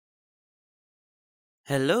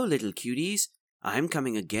Hello, little cuties. I'm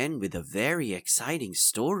coming again with a very exciting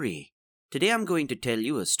story. Today I'm going to tell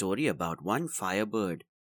you a story about one firebird.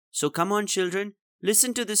 So come on, children,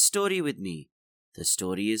 listen to this story with me. The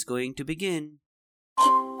story is going to begin.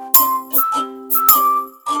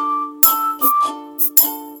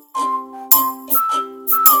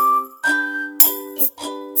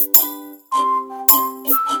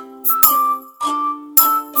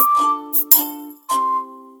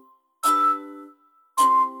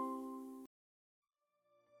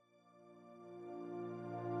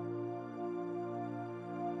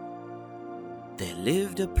 There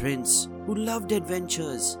lived a prince who loved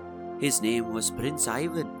adventures. His name was Prince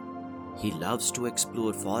Ivan. He loves to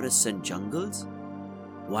explore forests and jungles.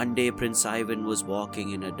 One day, Prince Ivan was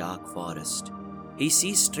walking in a dark forest. He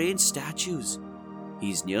sees strange statues.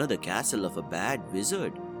 He's near the castle of a bad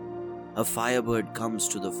wizard. A firebird comes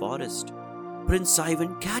to the forest. Prince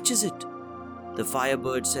Ivan catches it. The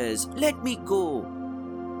firebird says, "Let me go."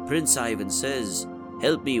 Prince Ivan says,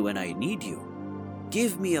 "Help me when I need you.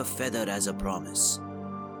 Give me a feather as a promise."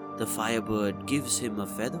 The firebird gives him a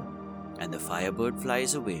feather, and the firebird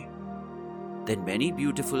flies away. Then many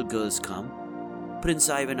beautiful girls come. Prince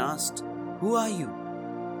Ivan asks, "Who are you?"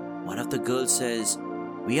 One of the girls says,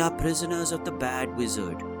 "We are prisoners of the bad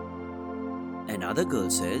wizard." Another girl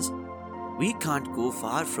says, "We can't go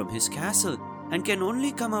far from his castle and can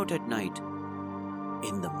only come out at night."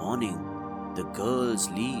 In the morning, the girls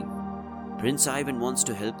leave. Prince Ivan wants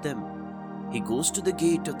to help them. He goes to the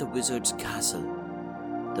gate of the wizard's castle.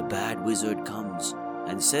 The bad wizard comes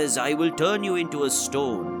and says, "I will turn you into a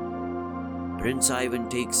stone." Prince Ivan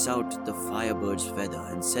takes out the firebird's feather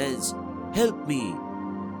and says, "Help me."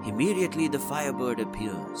 Immediately the firebird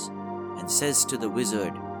appears and says to the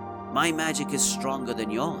wizard, "My magic is stronger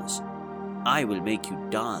than yours. I will make you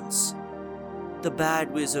dance." The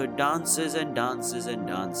bad wizard dances and dances and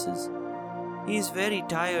dances. He is very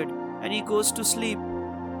tired and he goes to sleep.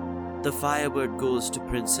 The firebird goes to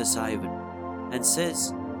Princess Ivan and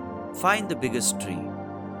says, "Find the biggest tree.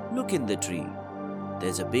 Look in the tree.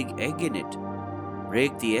 There's a big egg in it.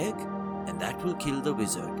 Break the egg and that will kill the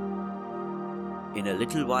wizard." In a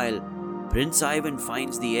little while, Prince Ivan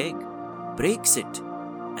finds the egg, breaks it,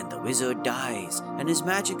 and the wizard dies and his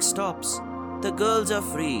magic stops. The girls are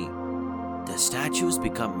free. The statues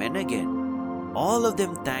become men again. All of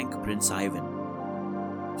them thank Prince Ivan.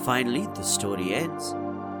 Finally, the story ends.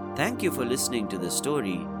 Thank you for listening to the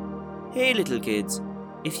story. Hey little kids,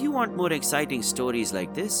 if you want more exciting stories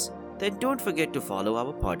like this, then don't forget to follow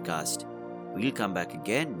our podcast. We'll come back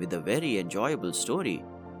again with a very enjoyable story.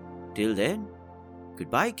 Till then,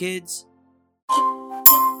 goodbye kids.